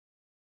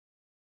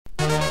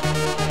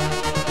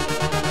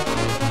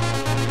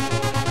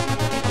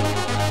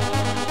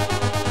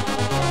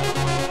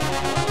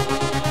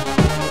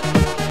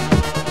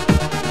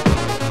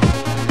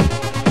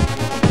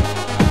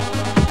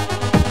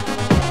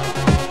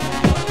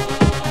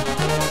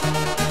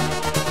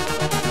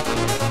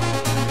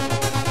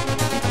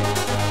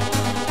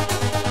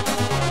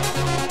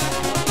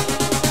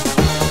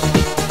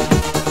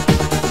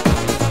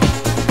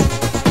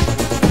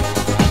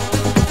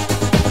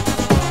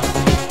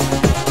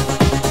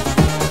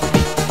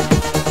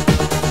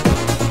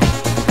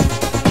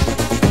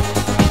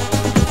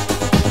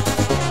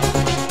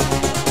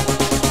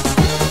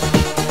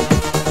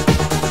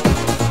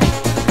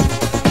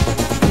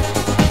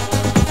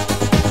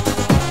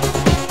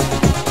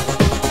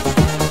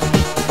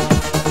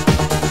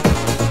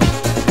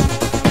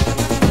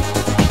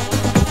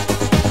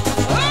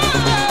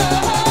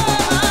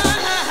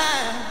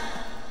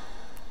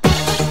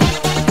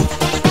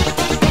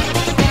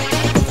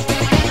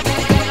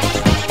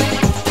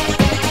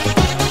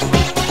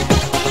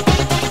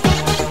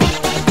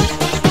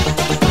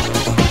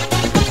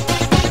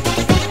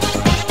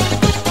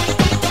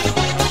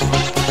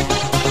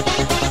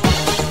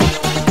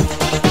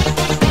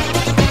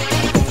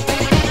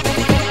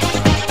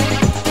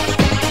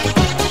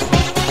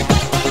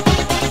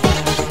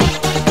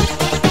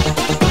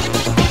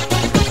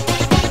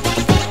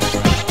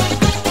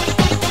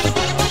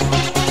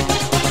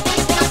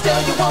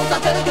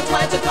you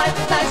twice,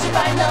 flash it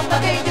right up my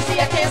day. You see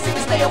I can't seem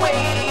to stay away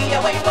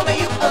from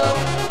you. Oh,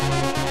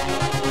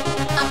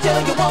 I'll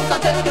tell you once, I'll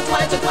tell you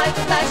twice,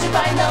 flash it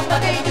right up my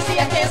day. You see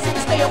I can't seem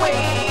to stay away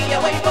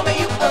from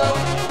you. Oh,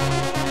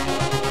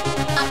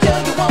 I'll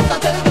tell you once, I'll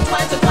tell you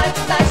twice,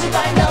 flash it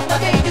right up my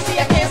day. You see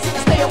I can't seem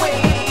to stay away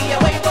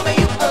from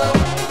you. Oh,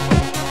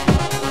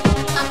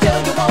 I'll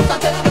tell you once, I'll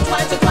tell you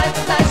twice,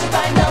 flash it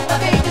right up my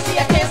day. You see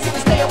I can't seem to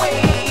stay away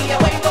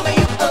from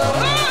you. Oh.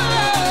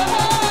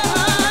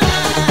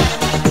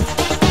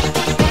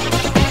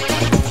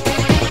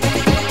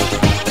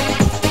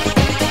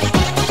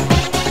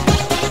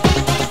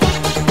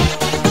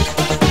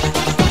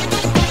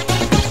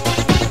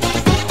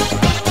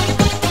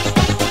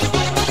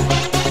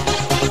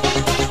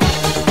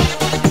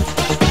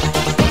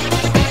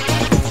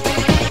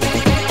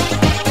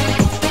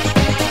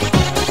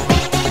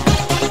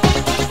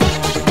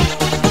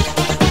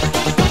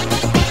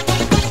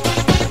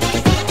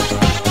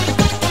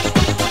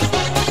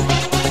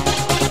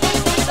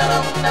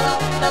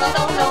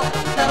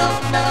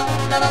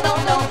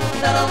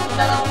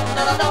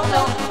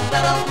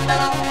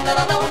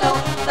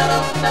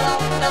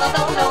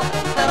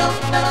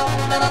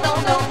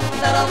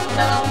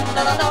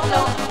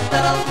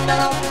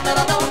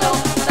 No.